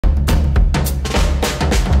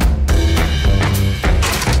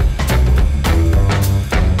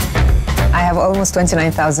almost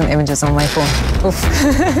 29,000 images on my phone. اوف.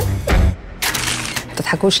 ما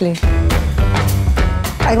تضحكوش ليه؟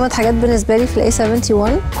 اجمد حاجات بالنسبه لي في الاي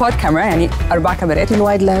 71 كواد كاميرا، يعني 4 كاميرات،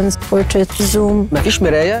 الوايد لانز، بورتريت، زوم. مفيش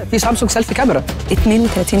مرايه، في سامسونج سيلفي كاميرا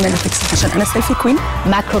 32 ميجا بكسل عشان انا سيلفي كوين.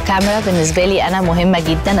 ماكرو كاميرا بالنسبه لي انا مهمه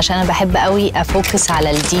جدا عشان انا بحب قوي افوكس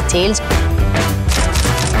على الديتيلز.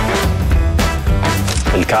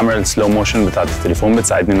 الكاميرا السلو موشن بتاعت التليفون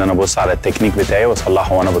بتساعدني ان انا ابص على التكنيك بتاعي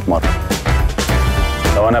واصلحه وانا بتمرن.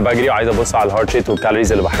 لو انا بجري وعايز ابص على الهارت ريت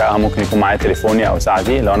والكالوريز اللي بحرقها ممكن يكون معايا تليفوني او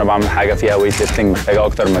ساعتي. لو انا بعمل حاجه فيها ويت ليفتنج محتاجه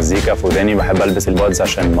اكتر مزيكا في وداني بحب البس البادز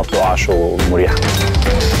عشان ما تقعش ومريحه.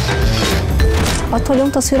 اطول يوم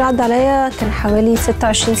تصوير عدى عليا كان حوالي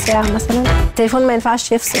 26 ساعه مثلا. التليفون ما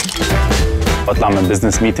ينفعش يفصل. بطلع من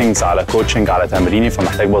بزنس ميتنجز على كوتشنج على تمريني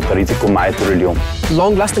فمحتاج بطاريتي تكون معايا طول اليوم.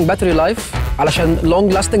 لونج لاستنج باتري لايف علشان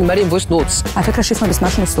لونج لاستنج مريم فويس نوتس. على فكره الشيف ما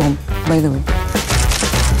بيسمعش نصهم باي ذا واي.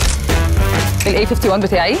 ال A51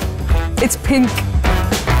 بتاعي it's pink.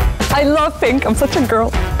 I love pink. I'm such a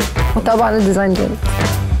girl. وطبعا الديزاين جامد.